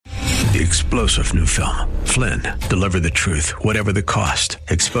The explosive new film, Flynn, deliver the truth, whatever the cost,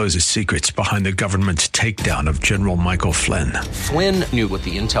 exposes secrets behind the government's takedown of General Michael Flynn. Flynn knew what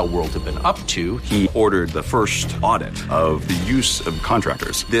the intel world had been up to. He ordered the first audit of the use of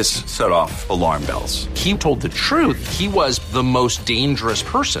contractors. This set off alarm bells. He told the truth. He was the most dangerous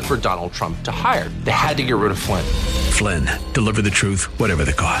person for Donald Trump to hire. They had to get rid of Flynn. Flynn, deliver the truth, whatever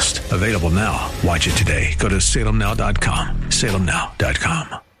the cost. Available now. Watch it today. Go to salemnow.com.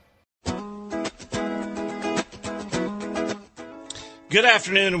 salemnow.com. Good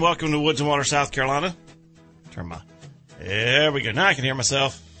afternoon and welcome to Woods and Water, South Carolina. There we go. Now I can hear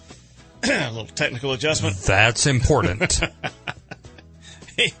myself. A little technical adjustment. That's important.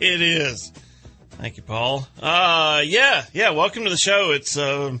 It is. Thank you, Paul. Yeah. Welcome to the show. It's,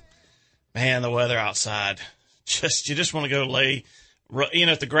 man, the weather outside. You just want to go lay,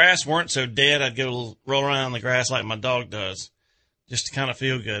 if the grass weren't so dead, I'd go roll around in the grass like my dog does, just to kind of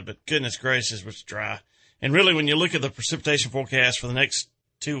feel good. But goodness gracious, it's dry. And really, when you look at the precipitation forecast for the next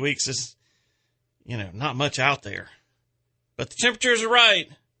 2 weeks, it's, not much out there. But the temperatures are right.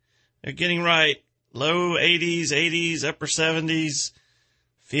 They're getting right. Low 80s, upper 70s,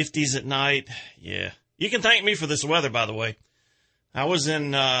 50s at night. Yeah. You can thank me for this weather, by the way. I was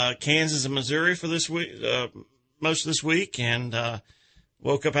in Kansas and Missouri for this week, most of this week, and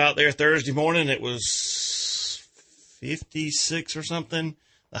woke up out there Thursday morning. It was 56 or something.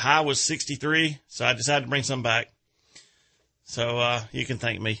 The high was 63, so I decided to bring some back. So you can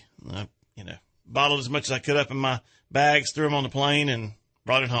thank me. Bottled as much as I could up in my bags, threw them on the plane, and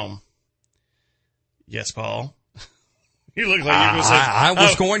brought it home. Yes, Paul. You look like you're going to say... I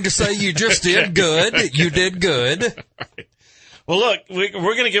was going to say you just did good. You did good. Right. Well, look, we're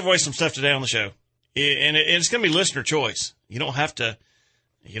going to give away some stuff today on the show, and it's going to be listener choice. You don't have to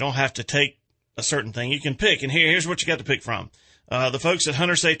take a certain thing. You can pick, and here's what you got to pick from. The folks at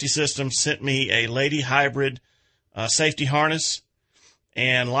Hunter Safety Systems sent me a Lady Hybrid safety harness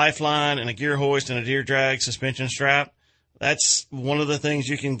and lifeline and a gear hoist and a deer drag suspension strap. That's one of the things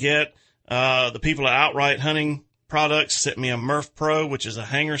you can get. The people at Outright Hunting Products sent me a Murph Pro, which is a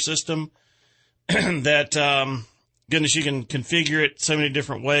hanger system that, goodness, you can configure it so many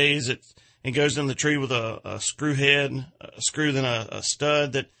different ways. It goes in the tree with a screw head, a screw, then a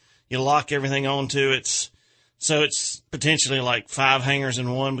stud that you lock everything onto. So it's potentially like 5 hangers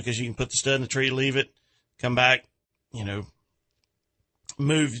in one, because you can put the stud in the tree, leave it, come back,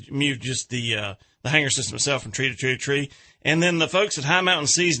 move just the hanger system itself from tree to tree to tree. And then the folks at High Mountain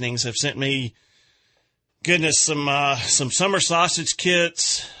Seasonings have sent me, goodness, some summer sausage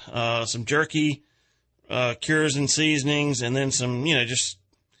kits, some jerky, cures and seasonings, and then some, just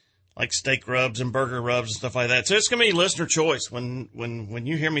like steak rubs and burger rubs and stuff like that. So it's going to be listener choice. When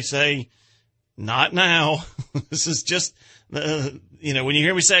you hear me say, not now, this is just, when you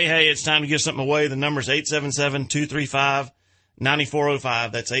hear me say, hey, it's time to give something away, the number's 877-235-9405.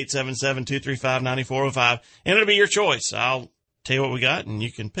 That's 877-235-9405. And it'll be your choice. I'll tell you what we got and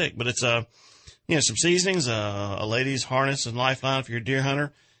you can pick. But it's, some seasonings, a lady's harness and lifeline for your deer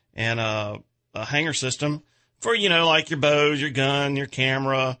hunter, and a hanger system for, like your bows, your gun, your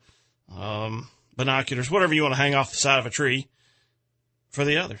camera, binoculars, whatever you want to hang off the side of a tree for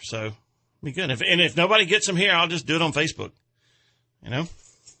the other. So be good. If nobody gets them here, I'll just do it on Facebook.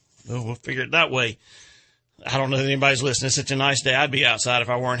 We'll figure it that way. I don't know that anybody's listening. It's such a nice day. I'd be outside if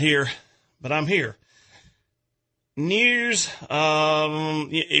I weren't here, but I'm here. News.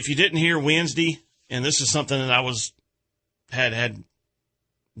 If you didn't hear Wednesday, and this is something that I had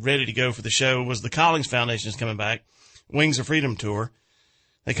ready to go for the show, was the Collings Foundation is coming back. Wings of Freedom Tour.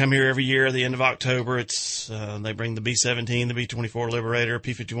 They come here every year at the end of October. They bring the B-17, the B-24 Liberator,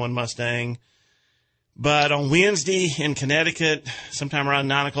 P-51 Mustang. But on Wednesday in Connecticut, sometime around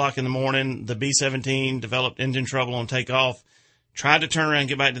 9 o'clock in the morning, the B-17 developed engine trouble on takeoff, tried to turn around and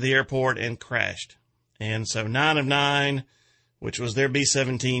get back to the airport, and crashed. And so 9 of 9, which was their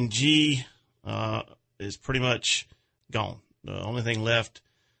B-17G, is pretty much gone. The only thing left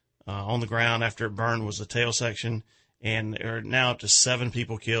on the ground after it burned was the tail section. And there are now up to 7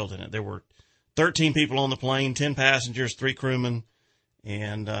 people killed in it. There were 13 people on the plane, 10 passengers, 3 crewmen,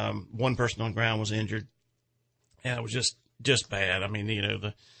 and 1 person on the ground was injured. And it was just bad. I mean,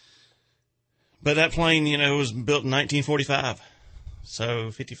 but that plane, was built in 1945.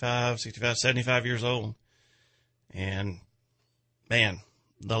 So 55, 65, 75 years old. And man,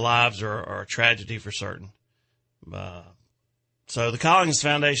 the lives are a tragedy for certain. So the Collings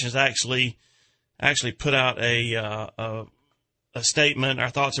Foundation has actually put out a statement. Our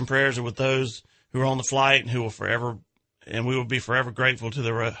thoughts and prayers are with those who are on the flight and who we will be forever grateful to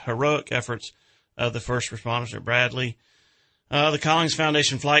the heroic efforts of the first responders at Bradley. The Collins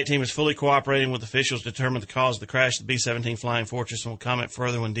Foundation flight team is fully cooperating with officials to determine the cause of the crash of the B-17 Flying Fortress and will comment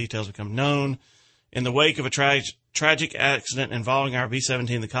further when details become known. In the wake of a tragic accident involving our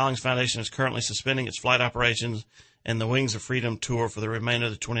B-17, the Collins Foundation is currently suspending its flight operations and the Wings of Freedom tour for the remainder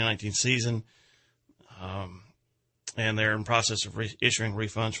of the 2019 season. And they're in process of issuing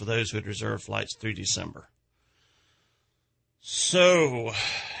refunds for those who had reserved flights through December. So,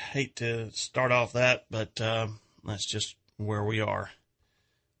 hate to start off that, but that's just where we are.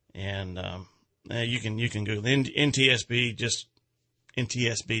 And you can Google NTSB just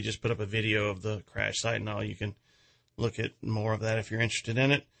put up a video of the crash site and all. You can look at more of that if you're interested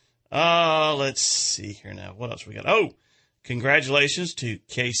in it. Let's see here now. What else we got? Oh, congratulations to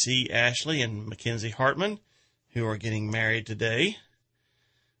Casey Ashley and Mackenzie Hartman, who are getting married today.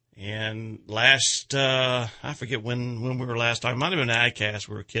 And last, I forget when we were last talking, might have been an iCast,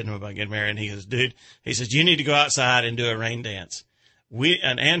 we were kidding him about getting married, and he says, you need to go outside and do a rain dance.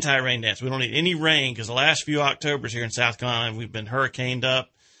 An anti-rain dance. We don't need any rain, because the last few Octobers here in South Carolina, we've been hurricaned up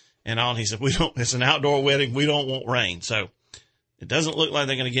and all. And he said, it's an outdoor wedding, we don't want rain. So it doesn't look like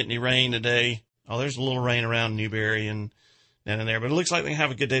they're going to get any rain today. Oh, there's a little rain around Newberry and down in there, but it looks like they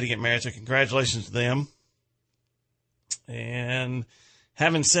have a good day to get married, so congratulations to them. And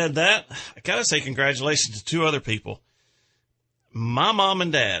having said that, I gotta say congratulations to two other people. My mom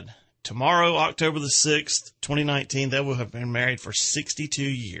and dad, tomorrow, October the 6th, 2019, they will have been married for 62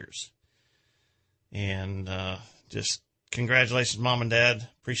 years. And just congratulations, Mom and Dad.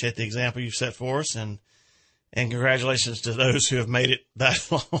 Appreciate the example you've set for us. And congratulations to those who have made it that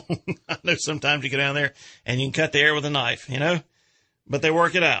long. I know sometimes you get down there and you can cut the air with a knife, but they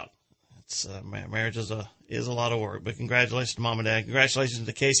work it out. It's marriage is a lot of work, but congratulations to Mom and Dad. Congratulations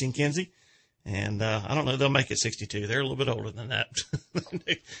to Casey and Kinsey. And I don't know, they'll make it 62. They're a little bit older than that.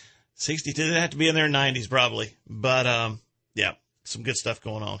 62, they have to be in their 90s probably. But yeah, some good stuff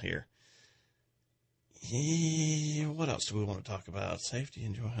going on here. Yeah, what else do we want to talk about? Safety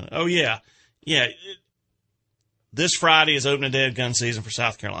and joy hunting. Oh, yeah. Yeah. This Friday is opening day of gun season for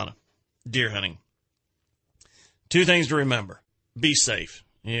South Carolina. Deer hunting. Two things to remember. Be safe.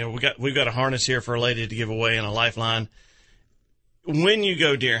 We've got a harness here for a lady to give away and a lifeline. When you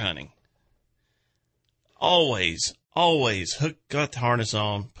go deer hunting, always got the harness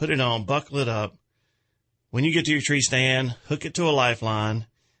on, put it on, buckle it up. When you get to your tree stand, hook it to a lifeline,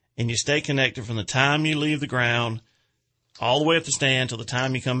 and you stay connected from the time you leave the ground all the way up the stand till the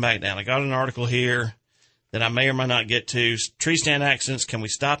time you come back down. I got an article here that I may or may not get to. Tree stand accidents, can we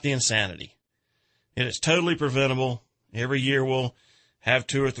stop the insanity? It is totally preventable. Every year we'll have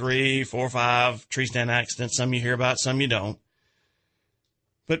 2 or 3, 4 or 5 tree stand accidents. Some you hear about, some you don't.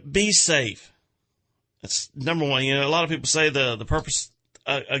 But be safe. That's number one. A lot of people say the purpose,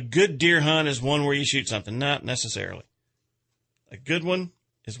 a good deer hunt is one where you shoot something. Not necessarily. A good one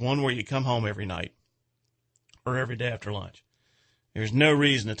is one where you come home every night or every day after lunch. There's no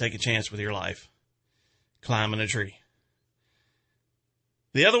reason to take a chance with your life climbing a tree.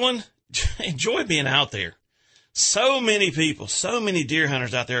 The other one, enjoy being out there. So many people, so many deer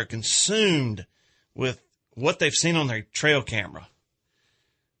hunters out there are consumed with what they've seen on their trail camera.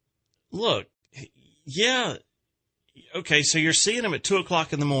 Look, yeah, okay, so you're seeing them at 2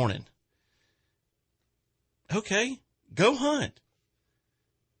 o'clock in the morning. Okay, go hunt.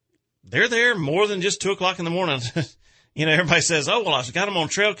 They're there more than just 2 o'clock in the morning. Everybody says, oh, well, I've got them on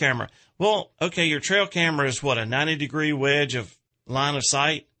trail camera. Well, okay, your trail camera is what, a 90-degree wedge of line of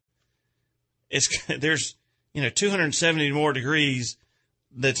sight? There's 270 more degrees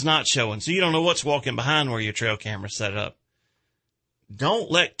that's not showing. So you don't know what's walking behind where your trail camera's set up. Don't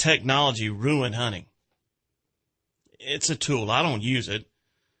let technology ruin hunting. It's a tool. I don't use it.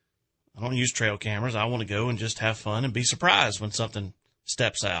 I don't use trail cameras. I want to go and just have fun and be surprised when something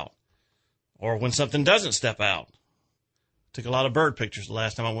steps out or when something doesn't step out. Took a lot of bird pictures the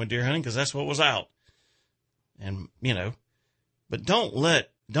last time I went deer hunting because that's what was out. And, but don't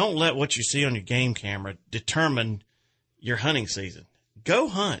let what you see on your game camera determine your hunting season. Go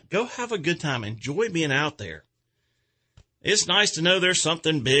hunt. Go have a good time. Enjoy being out there. It's nice to know there's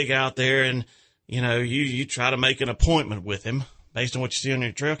something big out there and, you try to make an appointment with him based on what you see on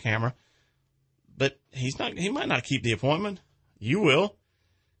your trail camera. But he might not keep the appointment. You will.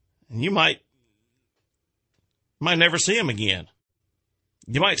 And you might never see him again.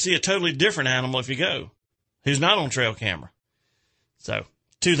 You might see a totally different animal if you go, who's not on trail camera. So,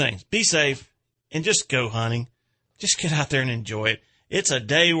 2 things. Be safe and just go hunting. Just get out there and enjoy it. It's a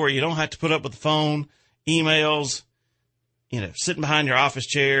day where you don't have to put up with the phone, emails, sitting behind your office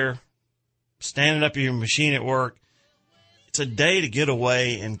chair, standing up at your machine at work. It's a day to get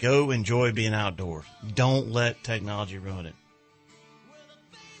away and go enjoy being outdoors. Don't let technology ruin it.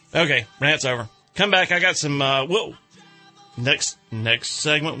 Okay, rant's over. Come back. I got some. Next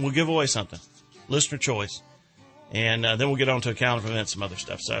segment, we'll give away something, listener choice, and then we'll get on to a calendar for events, some other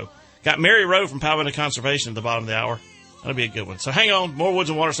stuff. So, got Mary Rowe from Powhatan Conservation at the bottom of the hour. That'll be a good one. So, hang on. More Woods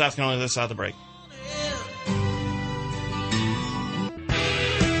and Water, South Carolina, this side of the break.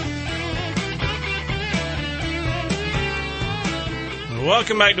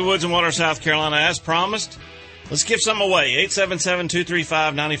 Welcome back to Woods and Water, South Carolina. As promised, let's give something away.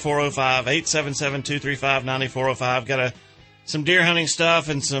 877-235-9405. 877-235-9405. Got some deer hunting stuff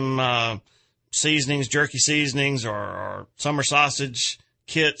and some seasonings, jerky seasonings, or summer sausage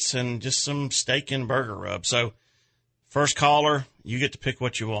kits, and just some steak and burger rub. So, first caller, you get to pick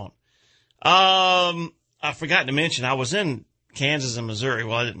what you want. I forgot to mention, I was in Kansas and Missouri.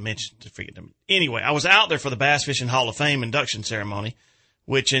 Well, I didn't mention to forget them. Anyway, I was out there for the Bass Fishing Hall of Fame induction ceremony,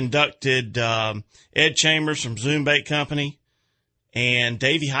 which inducted Ed Chambers from Zoom Bait Company and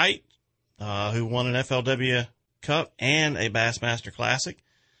Davey Height, who won an FLW Cup and a Bassmaster Classic.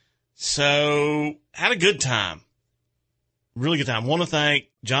 So, had a good time. Really good time. Want to thank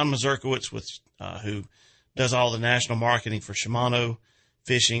John Mazurkowitz, who does all the national marketing for Shimano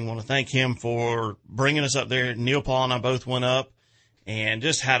Fishing. Want to thank him for bringing us up there. Neil Paul and I both went up and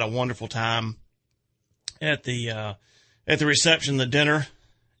just had a wonderful time at the reception, the dinner.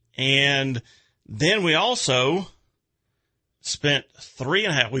 And then we also spent we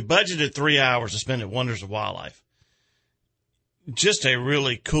budgeted 3 hours to spend at Wonders of Wildlife. Just a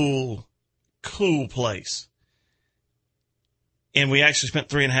really cool place. And we actually spent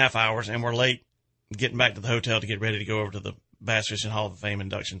 3.5 hours, and we're late getting back to the hotel to get ready to go over to the Bass Fishing Hall of Fame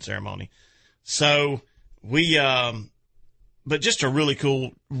induction ceremony. So but just a really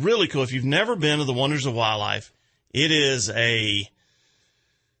cool. If you've never been to the Wonders of Wildlife, it is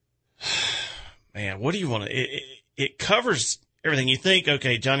man, what do you want to, it covers everything. You think,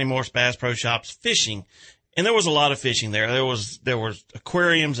 okay, Johnny Morse Bass Pro Shops, fishing. And there was a lot of fishing there. There was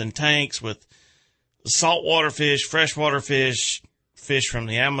aquariums and tanks with saltwater fish, freshwater fish, fish from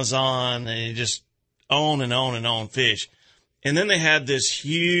the Amazon, and just on and on and on fish. And then they had this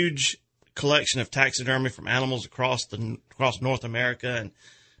huge collection of taxidermy from animals across North America and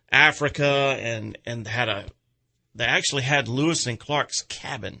Africa, and they actually had Lewis and Clark's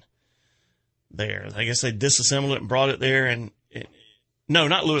cabin there. I guess they disassembled it and brought it there, no,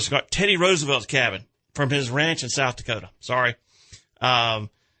 not Lewis and Clark, Teddy Roosevelt's cabin from his ranch in South Dakota. Sorry. Had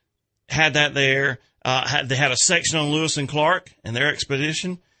that there. They had a section on Lewis and Clark and their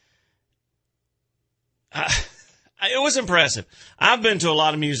expedition. It was impressive. I've been to a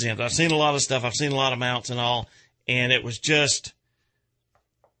lot of museums. I've seen a lot of stuff. I've seen a lot of mounts and all. And it was just,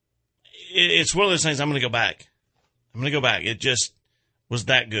 it's one of those things I'm going to go back. It just was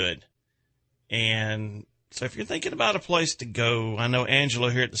that good. And so if you're thinking about a place to go, I know Angelo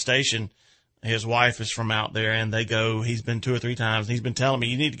here at the station, his wife is from out there, and they go. He's been 2 or 3 times. And he's been telling me,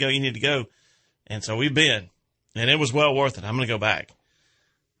 you need to go. And so we've been, and it was well worth it. I'm going to go back.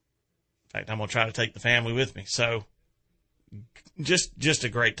 In fact, I'm going to try to take the family with me. So just a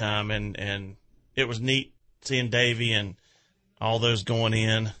great time. And it was neat seeing Davey and all those going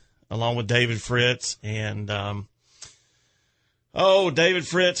in, along with David Fritz and, David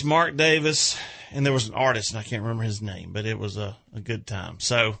Fritz, Mark Davis, and there was an artist, and I can't remember his name, but it was a good time.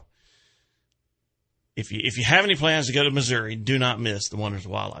 So if you have any plans to go to Missouri, do not miss the Wonders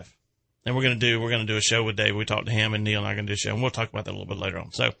of Wildlife. And we're going to do a show with Dave. We talked to him, and Neil and I are going to do a show, and we'll talk about that a little bit later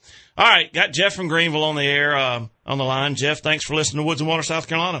on. So, all right, got Jeff from Greenville on the air, on the line. Jeff, thanks for listening to Woods and Water, South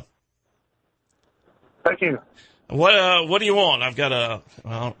Carolina. Thank you. What do you want? I've got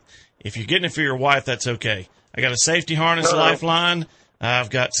if you're getting it for your wife, that's okay. I got a safety harness lifeline.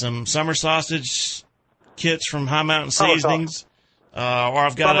 I've got some summer sausage kits from High Mountain Seasonings. Or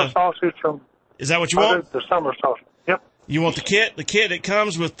I've got summer sausage from. Is that what you want? The summer sausage. Yep. You want the kit? The kit, it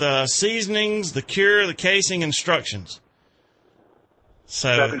comes with the seasonings, the cure, the casing, instructions. So,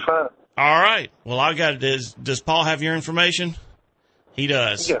 that'd be fine. All right. Well, I got it. Does Paul have your information? He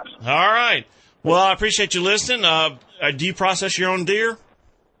does. Yes. All right. Well, I appreciate you listening. Do you process your own deer?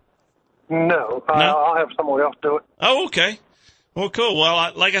 No. I'll have someone else do it. Oh, okay. Well, cool.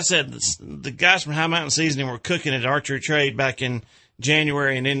 Well, like I said, the guys from High Mountain Seasoning were cooking at Archery Trade back in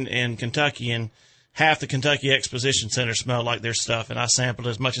January and in Kentucky, and half the Kentucky Exposition Center smelled like their stuff, and I sampled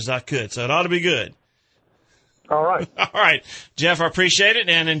as much as I could, so it ought to be good. All right. All right. Jeff, I appreciate it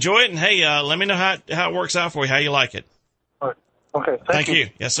and enjoy it, and hey, let me know how it works out for you, how you like it. All right. Okay. Thank you.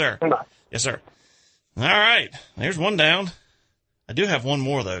 Yes, sir. Bye. Yes, sir. All right. There's one down. I do have one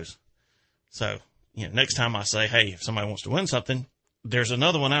more of those. So, next time I say, hey, if somebody wants to win something, there's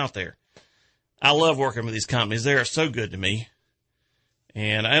another one out there. I love working with these companies. They are so good to me.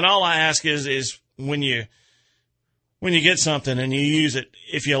 And all I ask is when you get something and you use it,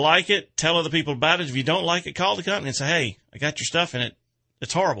 if you like it, tell other people about it. If you don't like it, call the company and say, hey, I got your stuff in it.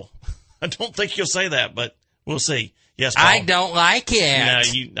 It's horrible. I don't think you'll say that, but we'll see. Yes, Paul. I don't like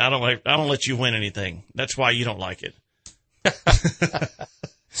it. No, I don't let you win anything. That's why you don't like it.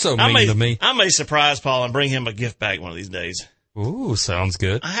 So mean to me. I may surprise Paul and bring him a gift bag one of these days. Ooh, sounds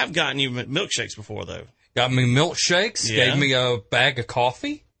good. I have gotten you milkshakes before, though. Got me milkshakes. Yeah. Gave me a bag of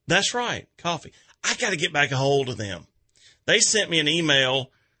coffee. That's right, coffee. I got to get back a hold of them. They sent me an email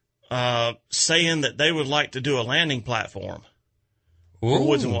saying that they would like to do a landing platform for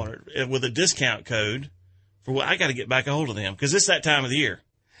Woods and Water with a discount code. I got to get back a hold of them because it's that time of the year.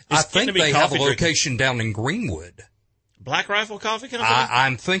 I think they have a location down in Greenwood. Black Rifle Coffee Company?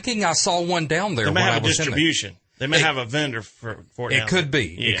 I'm thinking I saw one down there. They may have a distribution. They may have a vendor for it. It could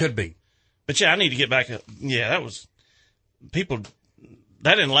be. Yeah. It could be. But yeah, I need to get back. That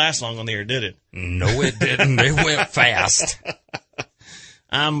didn't last long on the air, did it? No, it didn't. It went fast.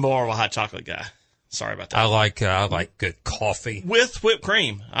 I'm more of a hot chocolate guy. Sorry about that. I like good coffee. With whipped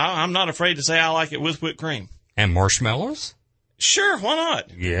cream. I'm not afraid to say I like it with whipped cream. And marshmallows? Sure, why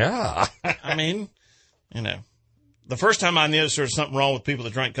not? Yeah. I mean, the first time I noticed there was something wrong with people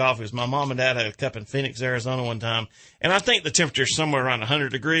that drank coffee was my mom and dad had a cup in Phoenix, Arizona one time. And I think the temperature is somewhere around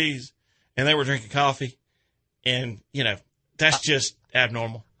 100 degrees. And they were drinking coffee. And, that's just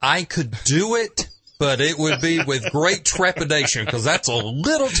abnormal. I could do it, but it would be with great trepidation because that's a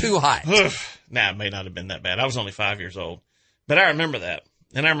little too hot. It may not have been that bad. I was only 5 years old. But I remember that.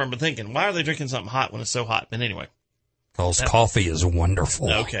 And I remember thinking, why are they drinking something hot when it's so hot? But anyway. Because coffee is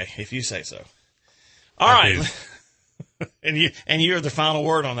wonderful. Okay, if you say so. All right. And you're the final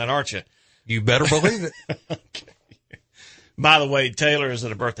word on that, aren't you? You better believe it. Okay. By the way, Taylor is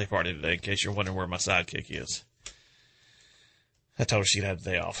at a birthday party today, in case you're wondering where my sidekick is. I told her she'd have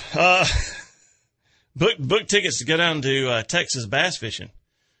the day off. Book tickets to go down to Texas bass fishing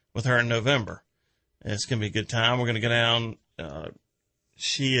with her in November. It's going to be a good time. We're going to go down.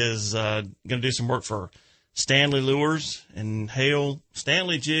 She is going to do some work for Stanley Lures and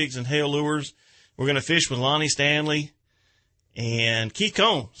Stanley Jigs and Hale Lures. We're going to fish with Lonnie Stanley and Keith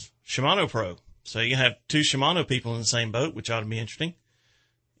Combs, Shimano Pro. So you have two Shimano people in the same boat, which ought to be interesting.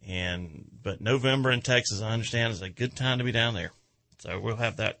 But November in Texas, I understand, is a good time to be down there. So we'll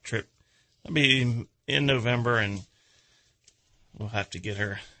have that trip. It'll be in November, and we'll have to get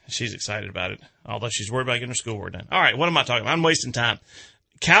her. She's excited about it, although she's worried about getting her schoolwork done. All right, what am I talking about? I'm wasting time.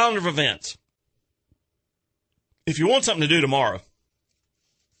 Calendar of events. If you want something to do tomorrow,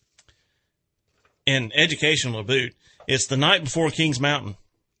 and educational to boot, it's the night before Kings Mountain.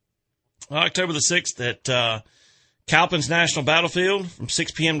 October the 6th at Cowpens National Battlefield from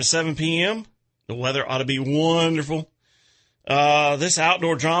 6 p.m. to 7 p.m. The weather ought to be wonderful. This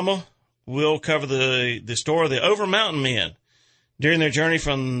outdoor drama will cover the story of the Over Mountain Men during their journey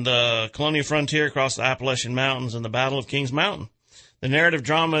from the colonial frontier across the Appalachian Mountains and the Battle of Kings Mountain. The narrative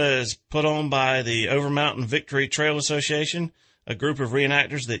drama is put on by the Over Mountain Victory Trail Association, a group of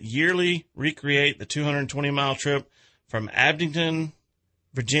reenactors that yearly recreate the 220-mile trip from Abingdon,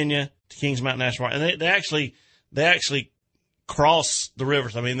 Virginia, to Kings Mountain National Park. And they actually cross the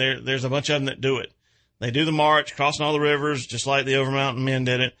rivers. I mean, there's a bunch of them that do it. They do the march, crossing all the rivers, just like the Over Mountain Men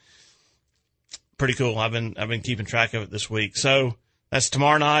did it. Pretty cool. I've been keeping track of it this week. So that's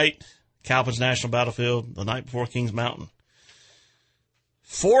tomorrow night, Cowpens National Battlefield, the night before Kings Mountain.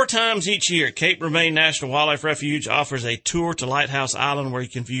 4 times each year, Cape Remain National Wildlife Refuge offers a tour to Lighthouse Island where you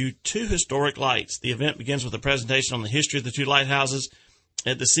can view 2 historic lights. The event begins with a presentation on the history of the 2 lighthouses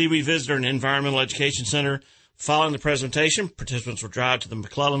at the Seaweed Visitor and Environmental Education Center. Following the presentation, participants will drive to the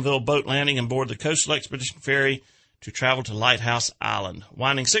McClellanville boat landing and board the Coastal Expedition Ferry to travel to Lighthouse Island,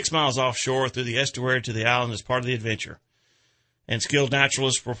 winding 6 miles offshore through the estuary to the island as part of the adventure. And skilled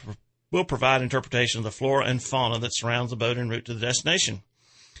naturalists will provide interpretation of the flora and fauna that surrounds the boat en route to the destination.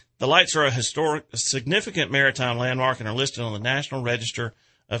 The lights are a significant maritime landmark and are listed on the National Register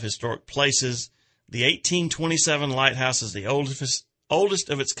of Historic Places. The 1827 lighthouse is the oldest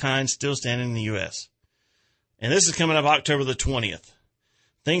of its kind still standing in the U.S. And this is coming up October the 20th.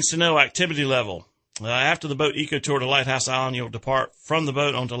 Things to know, activity level. After the boat eco tour to Lighthouse Island, you'll depart from the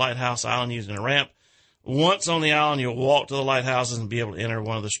boat onto Lighthouse Island using a ramp. Once on the island, you'll walk to the lighthouses and be able to enter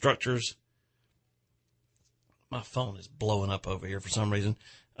one of the structures. My phone is blowing up over here for some reason.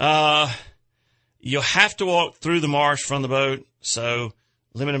 You'll have to walk through the marsh from the boat, so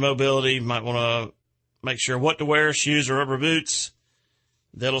limited mobility. You might want to make sure what to wear, shoes or rubber boots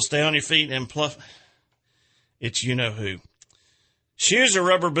that'll stay on your feet and pluff. It's you-know-who. Shoes or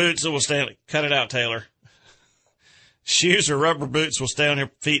rubber boots that will stay. Cut it out, Taylor. Shoes or rubber boots will stay on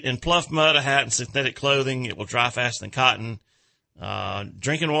your feet in pluff mud, a hat, and synthetic clothing. It will dry faster than cotton.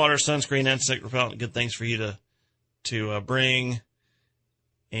 Drinking water, sunscreen, insect repellent, good things for you to bring.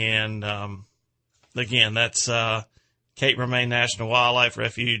 And again, that's Cape Remain National Wildlife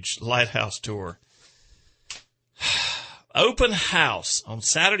Refuge Lighthouse Tour. Open house on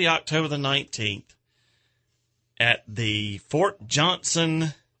Saturday, October the 19th at the Fort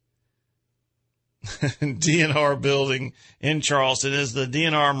Johnson DNR building in Charleston. It is the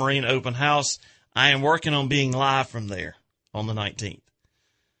DNR Marine Open House. I am working on being live from there on the 19th.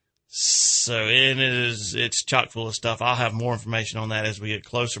 So it's chock full of stuff. I'll have more information on that as we get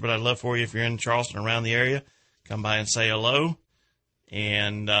closer, but I'd love for you, if you're in Charleston around the area, come by and say hello.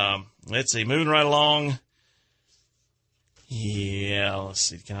 And let's see, moving right along. Yeah, let's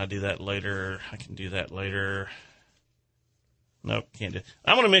see. Can I do that later? I can do that later. Nope, can't do it.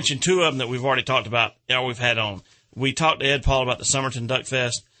 I'm going to mention two of them that we've already talked about, or we've had on. We talked to Ed Paul about the Somerton Duck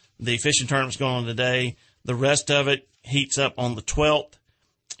Fest. The fishing tournament's going on today. The rest of it heats up on the 12th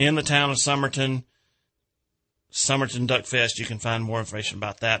in the town of Somerton. Somerton Duck Fest. You can find more information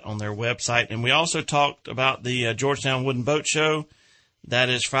about that on their website. And we also talked about the Georgetown Wooden Boat Show. That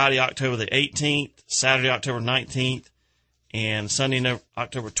is Friday, October the 18th, Saturday, October 19th, and Sunday,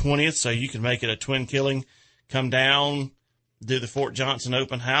 October 20th. So you can make it a twin killing. Come down, do the Fort Johnson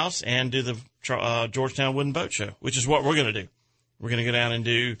Open House, and do the Georgetown Wooden Boat Show, which is what we're going to do. We're going to go down and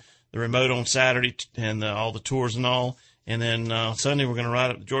do the remote on Saturday and all the tours and all. And then Sunday, we're going to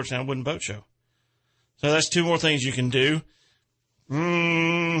ride up the Georgetown Wooden Boat Show. So that's two more things you can do.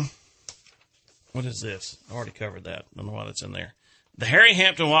 What is this? I already covered that. I don't know why that's in there. The Harry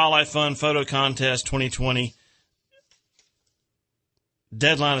Hampton Wildlife Fund Photo Contest 2020.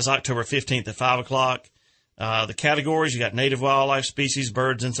 Deadline is October 15th at 5 o'clock. The categories, you got native wildlife, species,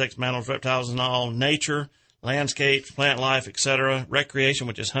 birds, insects, mammals, reptiles, and all. Nature, landscapes, plant life, etc. Recreation,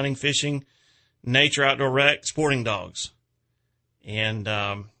 which is hunting, fishing. Nature, outdoor rec, sporting dogs. And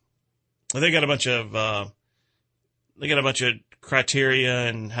they got a bunch of criteria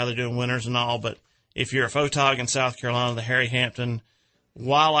and how they're doing winners and all. But if you're a photog in South Carolina, the Harry Hampton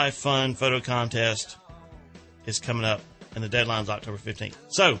Wildlife Fund Photo Contest is coming up, and the deadline's October 15th.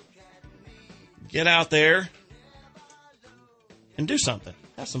 So get out there and do something.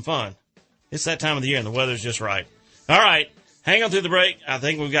 Have some fun. It's that time of the year, and the weather's just right. All right. Hang on through the break. I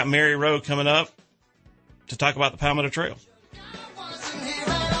think we've got Mary Rowe coming up to talk about the Palmetto Trail.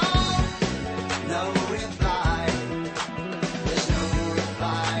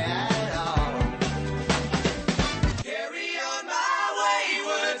 Carry on my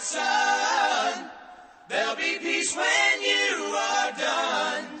wayward son. There'll be peace when you are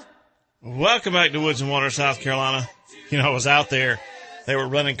done. Welcome back to Woods and Water, South Carolina. You know, I was out there. They were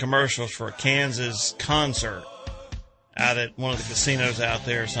running commercials for a Kansas concert out at one of the casinos out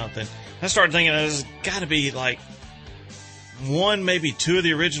there or something. I started thinking there's got to be like one, maybe two of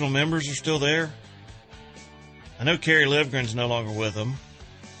the original members are still there. I know Kerry Livgren's no longer with them.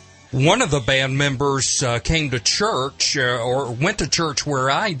 One of the band members came to church or went to church where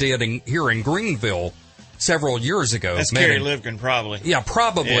I did here in Greenville several years ago. That's Kerry Livgren, probably. Yeah,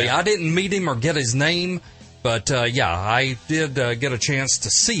 probably. Yeah. I didn't meet him or get his name, but I did get a chance to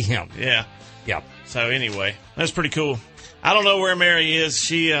see him. Yeah. Yeah. So anyway, that's pretty cool. I don't know where Mary is.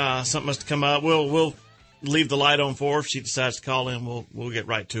 She something must have come up. We'll leave the light on for her. If she decides to call in, we'll get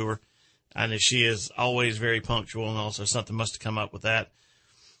right to her. And she is always very punctual, and also something must have come up with that.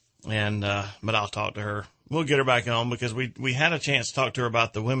 And but I'll talk to her. We'll get her back on because we had a chance to talk to her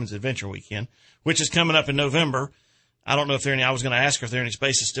about the Women's Adventure Weekend, which is coming up in November. I don't know if I was going to ask her if there are any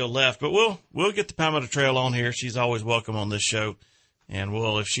spaces still left, but we'll get the Palmetto Trail on here. She's always welcome on this show. And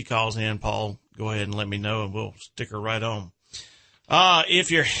if she calls in, Paul, go ahead and let me know, and we'll stick her right on.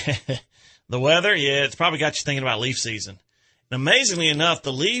 If you're the weather, yeah, it's probably got you thinking about leaf season. And amazingly enough,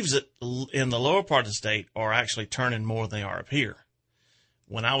 the leaves in the lower part of the state are actually turning more than they are up here.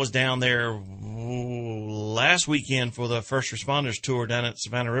 When I was down there last weekend for the First Responders Tour down at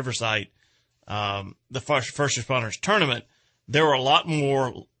Savannah River site, the First Responders Tournament, there were a lot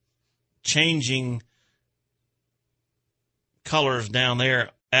more changing colors down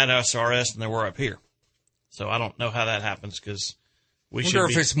there at SRS than there were up here. So I don't know how that happens because we should. I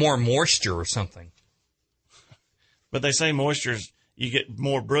wonder if it's more moisture or something. But they say you get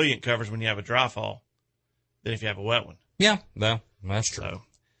more brilliant covers when you have a dry fall than if you have a wet one. Yeah, well, that's true. So,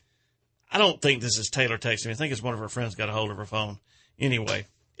 I don't think this is Taylor texting me. I think it's one of her friends got a hold of her phone. Anyway,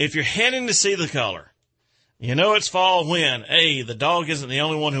 if you're heading to see the color, you know it's fall when A, the dog isn't the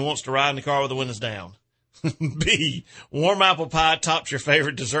only one who wants to ride in the car with the windows down. B, warm apple pie tops your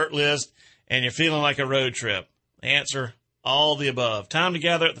favorite dessert list, and you're feeling like a road trip. The answer, all the above. Time to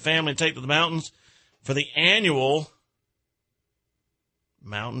gather up the family and take to the mountains for the annual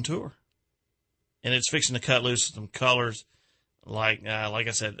mountain tour. And it's fixing to cut loose some colors. Like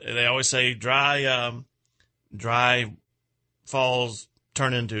I said, they always say dry falls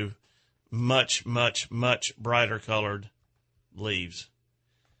turn into much, much, much brighter colored leaves.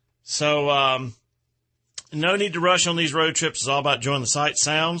 So, no need to rush on these road trips. It's all about enjoying the sights,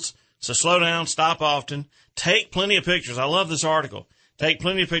 sounds. So slow down, stop often, take plenty of pictures. I love this article. Take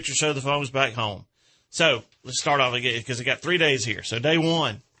plenty of pictures, show the phones back home. So let's start off again because I got 3 days here. So day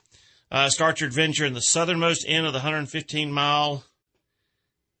one, start your adventure in the southernmost end of the 115-mile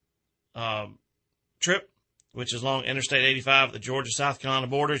trip, which is along Interstate 85 at the Georgia-South Carolina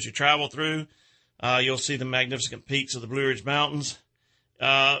border. As you travel through, you'll see the magnificent peaks of the Blue Ridge Mountains.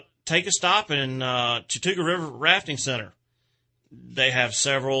 Take a stop in Chattooga River Rafting Center. They have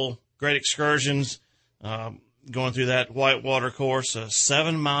several great excursions going through that whitewater course, a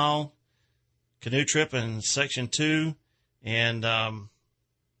 7-mile canoe trip in Section 2, and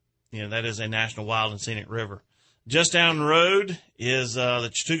that is a National Wild and Scenic River. Just down the road is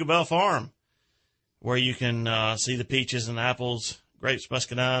the Chattooga Belle Farm, where you can see the peaches and apples, grapes,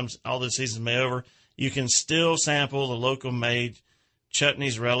 muscadines, all the seasons may over. You can still sample the local-made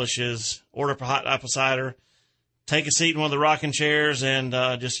chutneys, relishes, order a hot apple cider, take a seat in one of the rocking chairs, and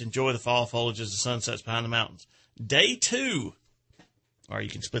just enjoy the fall foliage as the sun sets behind the mountains. Day two, or you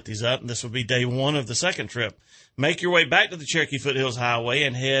can split these up, and this will be day one of the second trip. Make your way back to the Cherokee Foothills Highway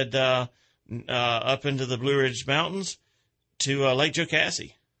and head up into the Blue Ridge Mountains to Lake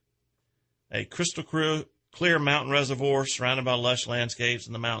Jocassee, a crystal clear mountain reservoir surrounded by lush landscapes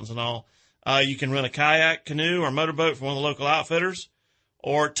and the mountains and all. You can rent a kayak, canoe, or motorboat from one of the local outfitters,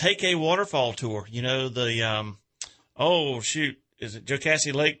 or take a waterfall tour. You know, the, is it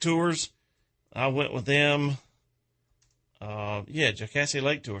Jocassee Lake Tours? I went with them. Jocassee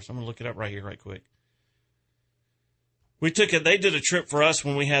Lake Tours. I'm going to look it up right here right quick. They did a trip for us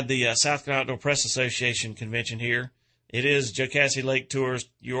when we had the South Carolina Outdoor Press Association convention here. It is Jocassee Lake Tours,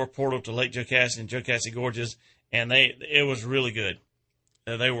 your portal to Lake Jocassee and Jocassee Gorges, and it was really good.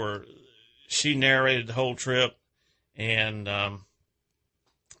 She narrated the whole trip, and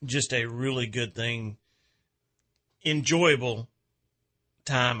just a really good thing, enjoyable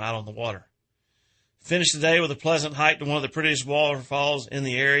time out on the water. Finish the day with a pleasant hike to one of the prettiest waterfalls in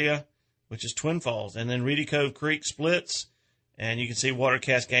the area, which is Twin Falls, and then Reedy Cove Creek splits, and you can see water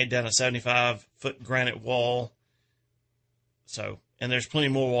cascade down a 75-foot granite wall. So, and there's plenty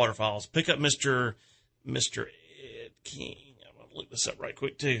more waterfalls. Pick up Mr. Ed King. I'm going to look this up right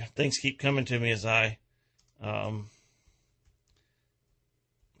quick, too. Things keep coming to me as I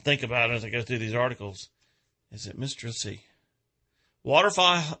think about it as I go through these articles. Is it Mr. Let's see.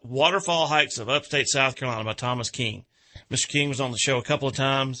 Waterfall Hikes of Upstate South Carolina by Thomas King. Mr. King was on the show a couple of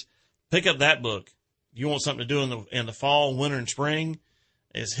times. Pick up that book. You want something to do in the fall, winter, and spring,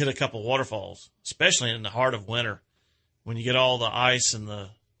 is hit a couple waterfalls, especially in the heart of winter when you get all the ice and the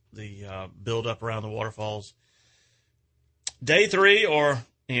build up around the waterfalls. Day three, or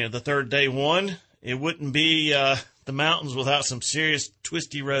the third day one, it wouldn't be the mountains without some serious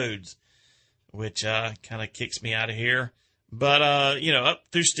twisty roads, which kind of kicks me out of here. But up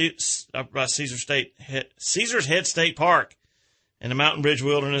through up by Caesar's Head State Park in the Mountain Ridge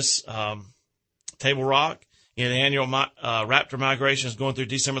Wilderness, Table Rock. The annual raptor migration is going through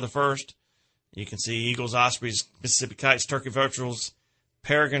December the 1st. You can see eagles, ospreys, Mississippi kites, turkey vultures,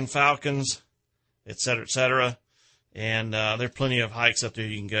 peregrine falcons, et cetera. And there are plenty of hikes up there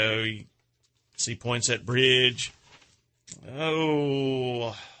you can go. You see Poinsett Bridge.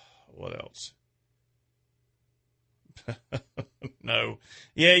 Oh, what else? No.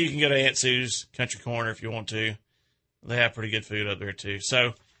 Yeah, you can go to Aunt Sue's Country Corner if you want to. They have pretty good food up there, too.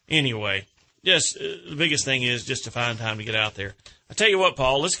 So, anyway, just the biggest thing is just to find time to get out there. I tell you what,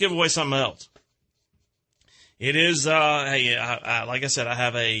 Paul, let's give away something else. It is, like I said, I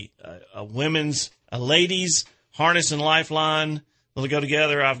have a ladies harness and lifeline. They'll go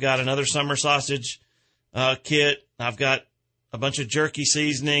together. I've got another summer sausage kit. I've got a bunch of jerky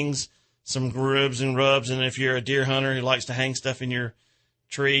seasonings, some ribs and rubs. And if you're a deer hunter who likes to hang stuff in your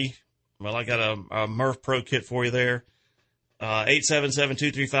tree, well, I got a Murph Pro kit for you there.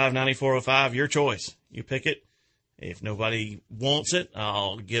 877-235-9405, your choice. You pick it. If nobody wants it,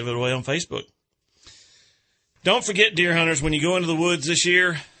 I'll give it away on Facebook. Don't forget, deer hunters, when you go into the woods this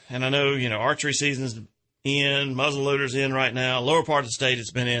year, and I know, archery season's in, muzzleloader's in right now. Lower part of the state, it's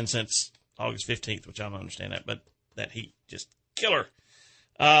been in since August 15th, which I don't understand that, but that heat, just killer.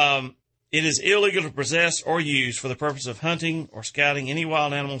 It is illegal to possess or use for the purpose of hunting or scouting any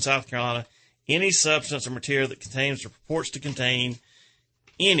wild animal in South Carolina, any substance or material that contains or purports to contain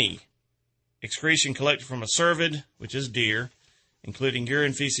any excretion collected from a cervid, which is deer, including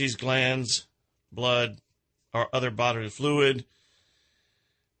urine, feces, glands, blood, or other bodily fluid.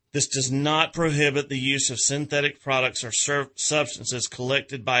 This does not prohibit the use of synthetic products or substances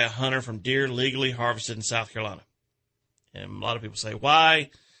collected by a hunter from deer legally harvested in South Carolina. And a lot of people say, why?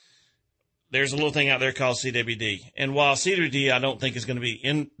 There's a little thing out there called CWD. And while CWD I don't think is going to be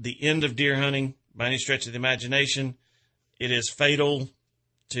in the end of deer hunting by any stretch of the imagination, it is fatal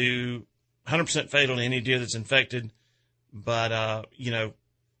to 100% fatal to any deer that's infected. But,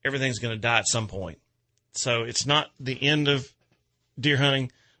 everything's going to die at some point. So it's not the end of deer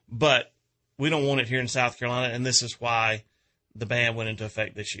hunting, but we don't want it here in South Carolina, and this is why the ban went into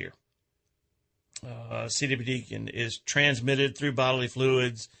effect this year. CWD is transmitted through bodily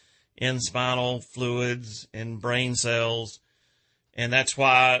fluids, in spinal fluids, in brain cells, and that's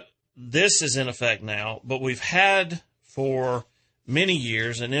why this is in effect now. But we've had for many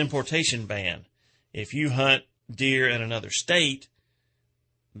years an importation ban. If you hunt deer in another state,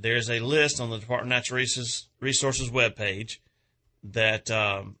 there's a list on the Department of Natural Resources webpage that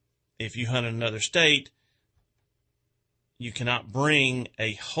if you hunt in another state, you cannot bring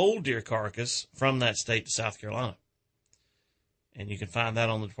a whole deer carcass from that state to South Carolina. And you can find that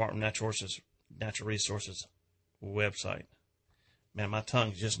on the Department of Natural Resources website. Man, my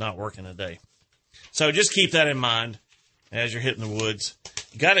tongue's just not working today. So just keep that in mind as you're hitting the woods.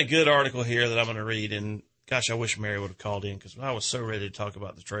 Got a good article here that I'm going to read, and gosh, I wish Mary would have called in because I was so ready to talk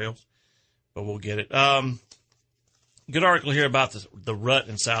about the trails, but we'll get it. Good article here about the rut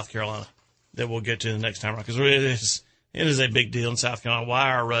in South Carolina that we'll get to the next time around, because it is a big deal in South Carolina why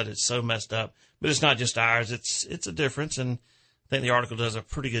our rut is so messed up. But it's not just ours; it's a difference, and I think the article does a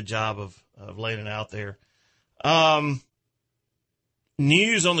pretty good job of laying it out there.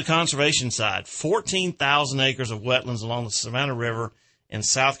 News on the conservation side: 14,000 acres of wetlands along the Savannah River in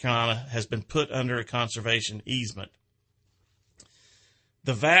South Carolina has been put under a conservation easement.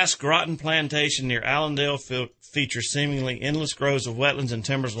 The vast Groton Plantation near Allendale features seemingly endless groves of wetlands and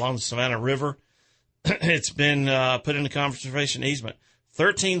timbers along the Savannah River. It's been put into conservation easement.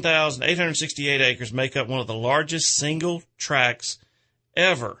 13,868 acres make up one of the largest single tracts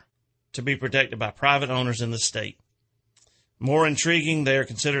ever to be protected by private owners in the state. More intriguing, they are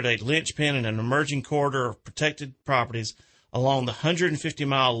considered a linchpin in an emerging corridor of protected properties along the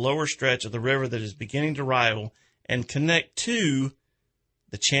 150-mile lower stretch of the river that is beginning to rival and connect to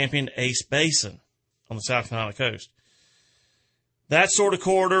the Champion Ace Basin on the South Carolina coast. That sort of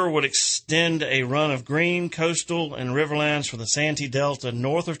corridor would extend a run of green, coastal, and riverlands from the Santee Delta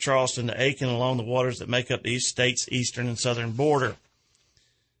north of Charleston to Aiken along the waters that make up the state's eastern and southern border.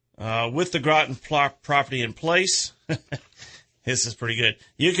 With the Groton property in place, this is pretty good.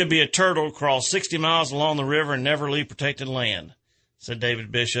 You could be a turtle, crawl 60 miles along the river, and never leave protected land, said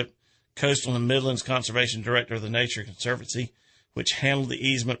David Bishop, Coastal and Midlands Conservation Director of the Nature Conservancy, which handled the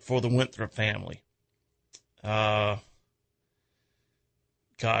easement for the Winthrop family. Gosh,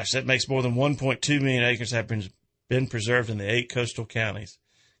 that makes more than 1.2 million acres have been preserved in the 8 coastal counties.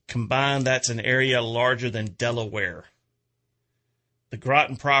 Combined, that's an area larger than Delaware. The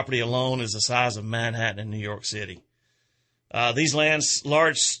Groton property alone is the size of Manhattan and New York City. These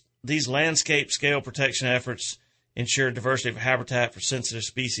landscape scale protection efforts ensure diversity of habitat for sensitive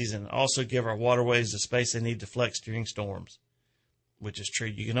species and also give our waterways the space they need to flex during storms, which is true.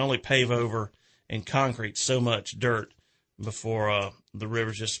 You can only pave over and concrete so much dirt before the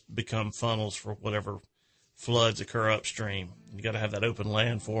rivers just become funnels for whatever floods occur upstream. You got to have that open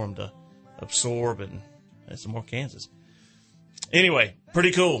land for them to absorb, and that's some more Kansas. Anyway,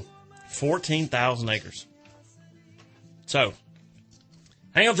 pretty cool. 14,000 acres. So,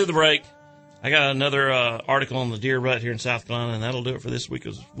 hang on through the break. I got another article on the deer rut here in South Carolina, and that'll do it for this week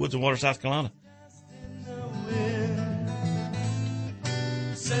of Woods and Water, South Carolina.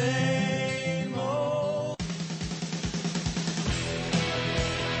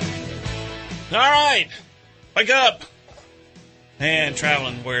 All right, wake up. Man,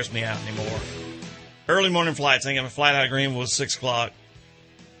 traveling wears me out anymore. Early morning flights. I think I have a flight out of Greenville at 6 o'clock.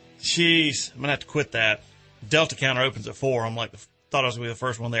 Jeez, I'm going to have to quit that. Delta counter opens at 4. I'm like, thought I was going to be the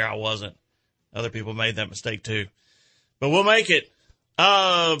first one there. I wasn't. Other people made that mistake too. But we'll make it.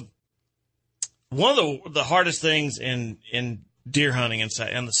 One of the hardest things in deer hunting in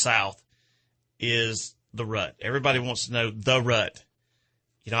the South is the rut. Everybody wants to know the rut.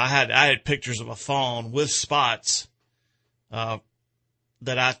 You know, I had pictures of a fawn with spots that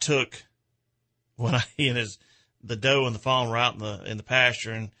I took when the doe and the fawn were out in the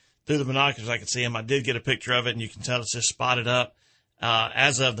pasture, and through the binoculars I could see him. I did get a picture of it, and you can tell it's just spotted up.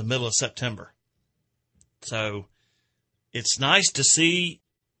 as of the middle of September. So it's nice to see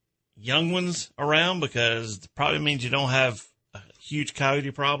young ones around because it probably means you don't have a huge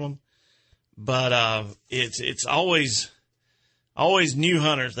coyote problem. But it's always new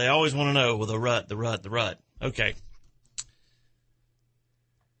hunters. They always want to know, well, the rut. Okay.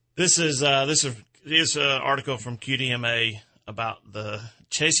 This is an article from QDMA about the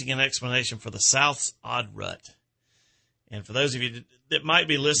chasing an explanation for the South's odd rut. And for those of you that might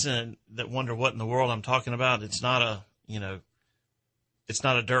be listening that wonder what in the world I'm talking about, it's not a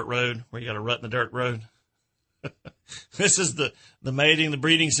dirt road where you got a rut in the dirt road. This is the mating, the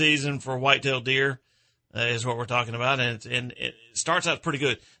breeding season for white-tailed deer is what we're talking about. And it starts out pretty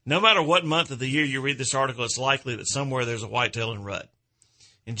good. No matter what month of the year you read this article, it's likely that somewhere there's a whitetail in rut.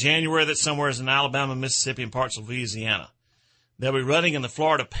 In January, that somewhere is in Alabama, Mississippi, and parts of Louisiana. They'll be rutting in the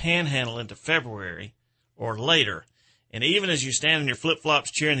Florida Panhandle into February or later. And even as you stand in your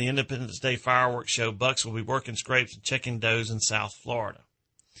flip-flops cheering the Independence Day fireworks show, bucks will be working scrapes and checking does in South Florida.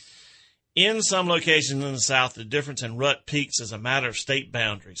 In some locations in the South, the difference in rut peaks is a matter of state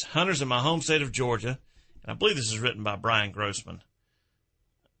boundaries. Hunters in my home state of Georgia, and I believe this is written by Brian Grossman.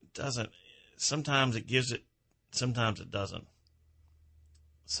 Sometimes it gives it, sometimes it doesn't.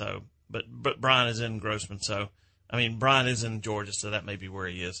 So, but Brian is in Grossman, Brian is in Georgia, so that may be where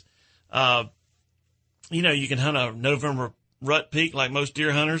he is. You can hunt a November rut peak like most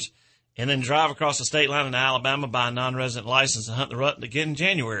deer hunters, and then drive across the state line into Alabama, buy a non-resident license, and hunt the rut again in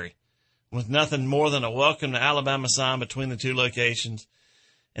January, with nothing more than a welcome to Alabama sign between the two locations.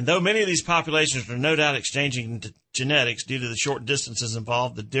 And though many of these populations are no doubt exchanging genetics due to the short distances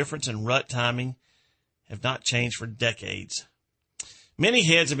involved, the difference in rut timing have not changed for decades. Many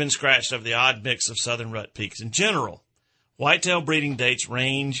heads have been scratched over the odd mix of southern rut peaks. In general, whitetail breeding dates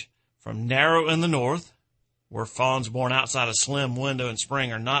range from narrow in the north, where fawns born outside a slim window in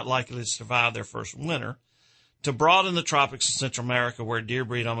spring are not likely to survive their first winter, to broad in the tropics of Central America, where deer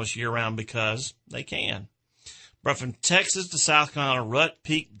breed almost year-round because they can. But from Texas to South Carolina, rut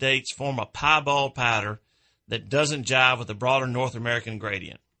peak dates form a piebald pattern that doesn't jive with the broader North American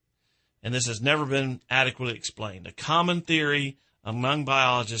gradient. And this has never been adequately explained. A common theory among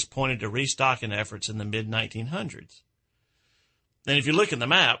biologists pointed to restocking efforts in the mid-1900s. And if you look at the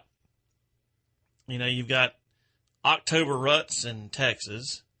map, you've got October ruts in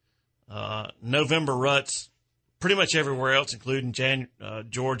Texas, November ruts pretty much everywhere else, including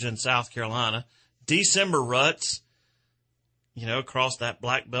Georgia and South Carolina. December ruts, across that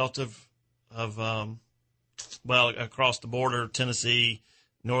black belt across the border, Tennessee,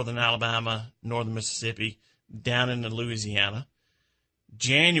 northern Alabama, northern Mississippi, down into Louisiana.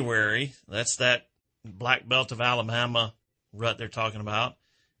 January, that's that black belt of Alabama rut they're talking about.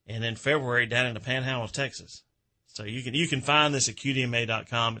 And then February down in the Panhandle of Texas. So you can find this at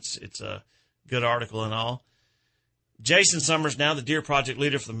QDMA.com. It's a good article and all. Jason Summers, now the Deer Project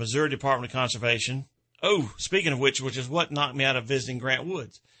leader for the Missouri Department of Conservation. Oh, speaking of which is what knocked me out of visiting Grant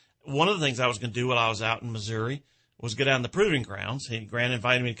Woods. One of the things I was going to do while I was out in Missouri was go down to the proving grounds. Grant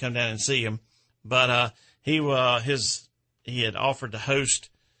invited me to come down and see him, but he had offered to host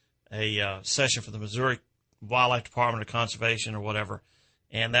a session for the Missouri Wildlife Department of Conservation or whatever,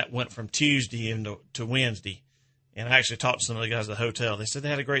 and that went from Tuesday to Wednesday. And I actually talked to some of the guys at the hotel. They said they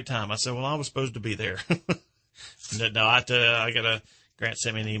had a great time. I said, well, I was supposed to be there. Grant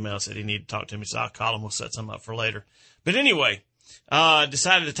sent me an email, said he needed to talk to me, so I'll call him. We'll set something up for later. But anyway,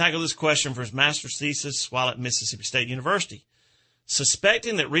 decided to tackle this question for his master's thesis while at Mississippi State University.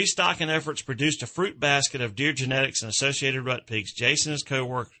 Suspecting that restocking efforts produced a fruit basket of deer genetics and associated rut peaks, Jason and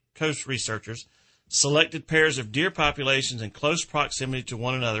his co-researchers selected pairs of deer populations in close proximity to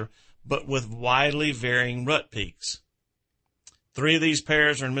one another, but with widely varying rut peaks. 3 of these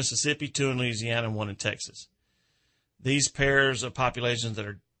pairs are in Mississippi, 2 in Louisiana, and 1 in Texas. These pairs of populations that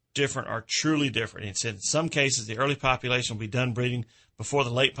are different are truly different. In some cases, the early population will be done breeding before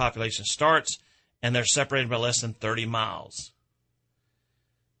the late population starts, and they're separated by less than 30 miles.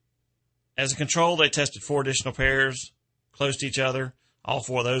 As a control, they tested 4 additional pairs close to each other. All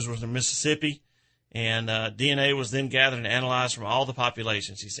 4 of those were in Mississippi, and DNA was then gathered and analyzed from all the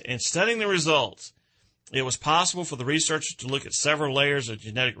populations. He said, in studying the results, it was possible for the researchers to look at several layers of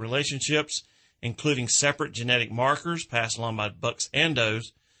genetic relationships, including separate genetic markers passed along by bucks and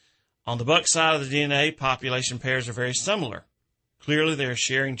does. On the buck side of the DNA, population pairs are very similar. Clearly, they are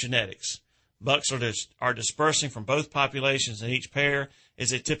sharing genetics. Bucks are dispersing from both populations in each pair, as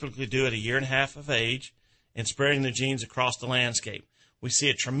they typically do at 1.5 years of age, and spreading their genes across the landscape. We see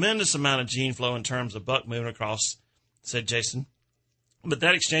a tremendous amount of gene flow in terms of buck moving across, said Jason. But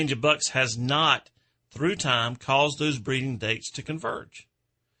that exchange of bucks has not through time cause those breeding dates to converge.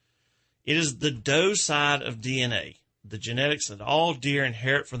 It is the doe side of DNA, the genetics that all deer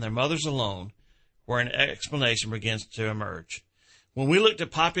inherit from their mothers alone, where an explanation begins to emerge. When we looked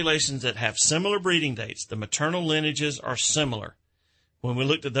at populations that have similar breeding dates, the maternal lineages are similar. When we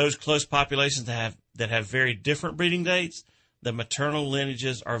looked at those close populations that have very different breeding dates, the maternal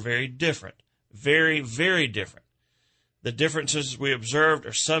lineages are very different. Very, very different. The differences we observed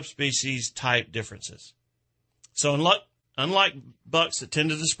are subspecies type differences. So unlike bucks that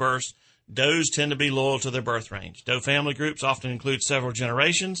tend to disperse, does tend to be loyal to their birth range. Doe family groups often include several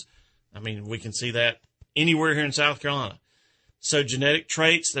generations. I mean, we can see that anywhere here in South Carolina. So genetic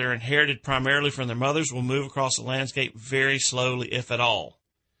traits that are inherited primarily from their mothers will move across the landscape very slowly, if at all.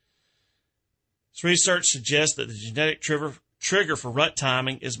 This research suggests that the genetic trigger for rut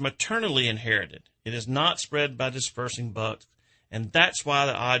timing is maternally inherited. It is not spread by dispersing bucks, and that's why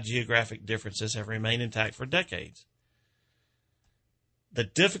the odd geographic differences have remained intact for decades. The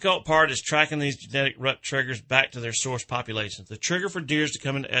difficult part is tracking these genetic rut triggers back to their source populations. The trigger for deers to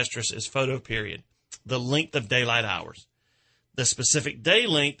come into estrus is photoperiod, the length of daylight hours. The specific day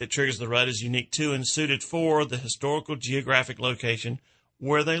length that triggers the rut is unique to and suited for the historical geographic location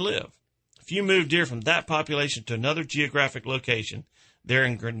where they live. If you move deer from that population to another geographic location, their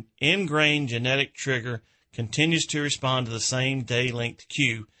ingrained genetic trigger continues to respond to the same day length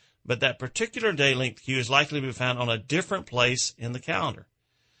cue, but that particular day length cue is likely to be found on a different place in the calendar.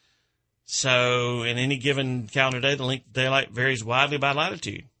 So in any given calendar day, the length of daylight varies widely by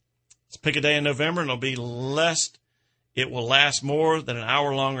latitude. Let's pick a day in November and it will last more than an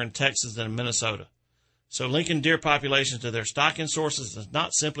hour longer in Texas than in Minnesota. So linking deer populations to their stocking sources is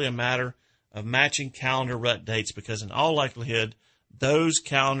not simply a matter of matching calendar rut dates, because in all likelihood, those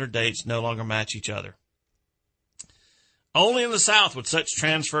calendar dates no longer match each other. Only in the South would such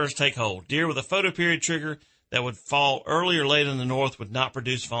transfers take hold. Deer with a photoperiod trigger that would fall early or late in the North would not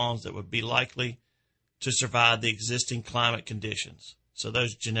produce fawns that would be likely to survive the existing climate conditions. So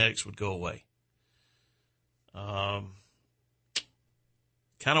those genetics would go away. Kind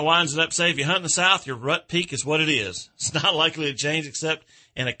of winds it up, say, if you hunt in the South, your rut peak is what it is. It's not likely to change except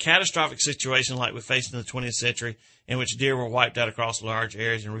in a catastrophic situation like we faced in the 20th century, in which deer were wiped out across large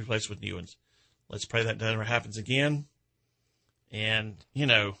areas and replaced with new ones. Let's pray that never happens again. And, you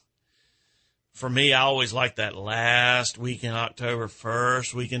know, for me, I always like that last week in October,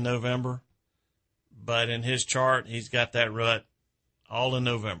 first week in November. But in his chart, he's got that rut all in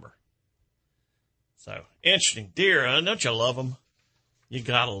November. So, interesting. Deer, don't you love them? You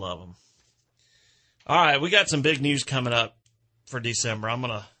got to love them. All right, we got some big news coming up for December. I'm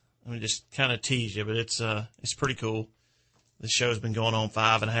going to just kind of tease you, but it's pretty cool. This show's been going on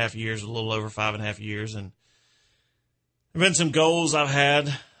 5.5 years, a little over 5.5 years, and there have been some goals I've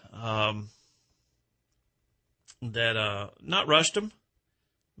had that not rushed them,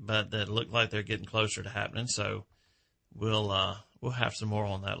 but that look like they're getting closer to happening. So we'll have some more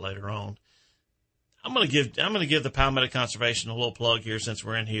on that later on. I'm gonna give the Palmetto Conservation a little plug here since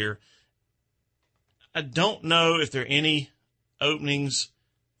we're in here. I don't know if there are any openings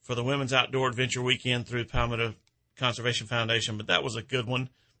for the Women's Outdoor Adventure Weekend through the Palmetto Conservation Foundation, but that was a good one.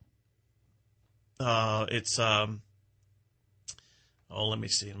 Let me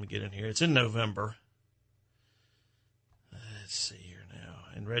see. Let me get in here. It's in November. Let's see here now.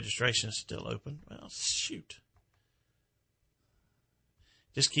 And registration is still open. Well, shoot.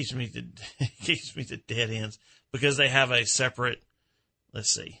 Just keeps me to dead ends because they have a separate,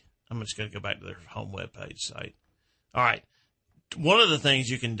 let's see. I'm just going to go back to their home webpage site. All right. One of the things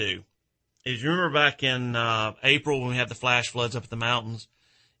you can do is, you remember back in April when we had the flash floods up at the mountains,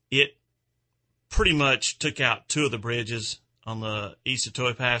 it pretty much took out 2 of the bridges on the East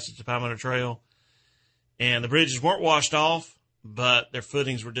Etoy Passage to Palmetto Trail. And the bridges weren't washed off, but their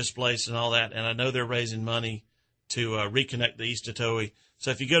footings were displaced and all that. And I know they're raising money to reconnect the East Etoy.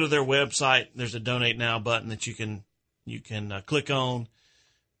 So if you go to their website, there's a Donate Now button that you can click on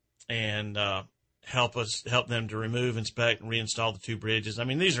and help them to remove, inspect, and reinstall the 2 bridges. I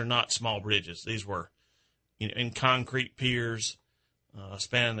mean, these are not small bridges. These were, in concrete piers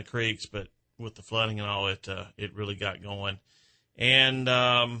spanning the creeks, but with the flooding and all, it really got going. And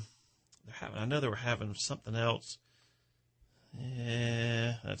I know they were having something else.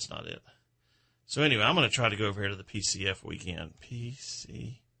 Yeah, that's not it. So anyway, I'm going to try to go over here to the PCF weekend.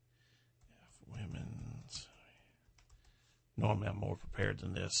 PCF Women's. Normally I'm more prepared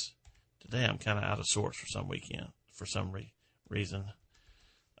than this. Today I'm kind of out of sorts for some reason.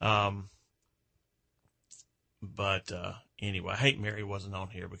 But anyway, I hate Mary wasn't on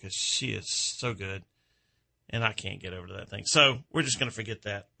here because she is so good, and I can't get over to that thing. So we're just going to forget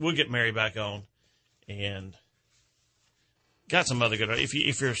that. We'll get Mary back on, and got some other good.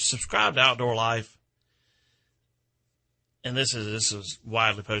 If you're subscribed to Outdoor Life, and this is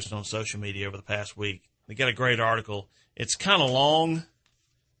widely posted on social media over the past week, they got a great article. It's kind of long.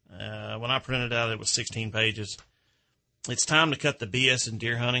 When I printed it out, it was 16 pages. It's time to cut the BS in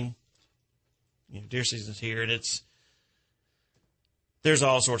deer hunting. Deer season's here, and there's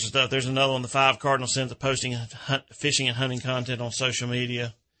all sorts of stuff. There's another one, the 5 cardinal sins of posting fishing and hunting content on social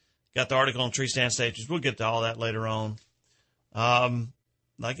media. Got the article on tree stand stages. We'll get to all that later on.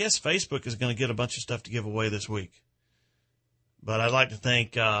 I guess Facebook is going to get a bunch of stuff to give away this week. But I'd like to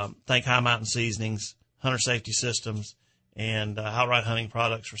thank High Mountain Seasonings, Hunter Safety Systems, and Outright Hunting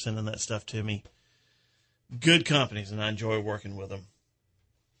Products for sending that stuff to me. Good companies, and I enjoy working with them.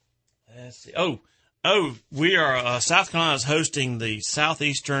 Let's see. We are, South Carolina is hosting the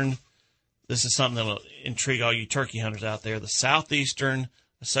Southeastern, this is something that will intrigue all you turkey hunters out there, the Southeastern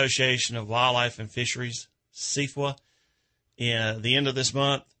Association of Wildlife and Fisheries, SEFWA, in the end of this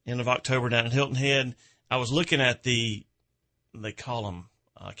month, end of October down in Hilton Head. I was looking at they call them,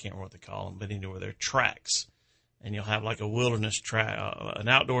 I can't remember what they call them, but anyway, they're tracks. And you'll have like a wilderness track, an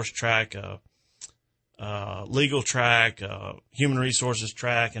outdoors track, legal track, human resources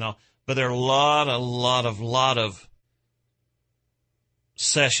track, and all. But there are a lot of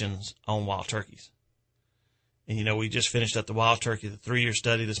sessions on wild turkeys. And, we just finished up the wild turkey, the 3-year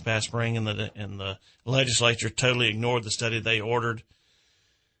study this past spring, and the legislature totally ignored the study they ordered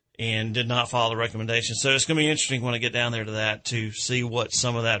and did not follow the recommendations. So it's going to be interesting when I get down there to that to see what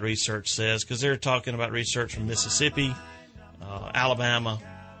some of that research says, because they're talking about research from Mississippi, Alabama,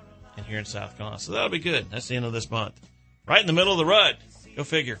 and here in South Carolina. So that'll be good. That's the end of this month. Right in the middle of the rut. Go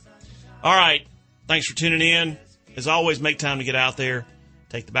figure. All right. Thanks for tuning in. As always, make time to get out there.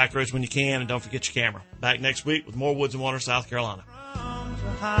 Take the back roads when you can, and don't forget your camera. Back next week with more Woods and Water, South Carolina. I'm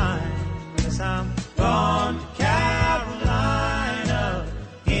gone to Carolina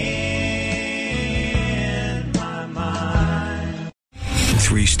in my mind.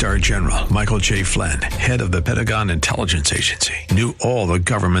 3-star General Michael J. Flynn, head of the Pentagon Intelligence Agency, knew all the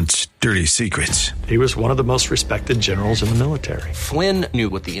government's dirty secrets. He was one of the most respected generals in the military. Flynn knew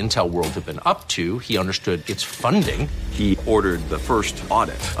what the intel world had been up to. He understood its funding. He ordered the first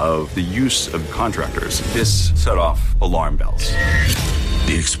audit of the use of contractors. This set off alarm bells.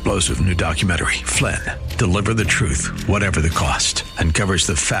 The explosive new documentary, Flynn, Deliver the Truth, Whatever the Cost, uncovers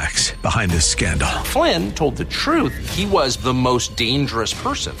the facts behind this scandal. Flynn told the truth. He was the most dangerous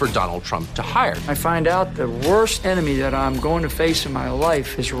person for Donald Trump to hire. I find out the worst enemy that I'm going to face in my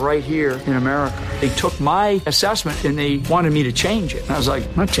life is right here in America. They took my assessment and they wanted me to change it. And I was like,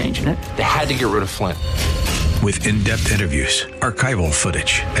 I'm not changing it. They had to get rid of Flynn. With in-depth interviews, archival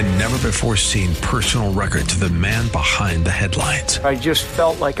footage, and never-before-seen personal records of the man behind the headlines. I just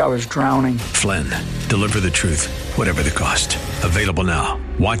felt like I was drowning. Flynn, Deliver the Truth, Whatever the Cost. Available now.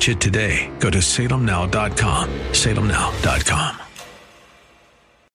 Watch it today. Go to salemnow.com. salemnow.com.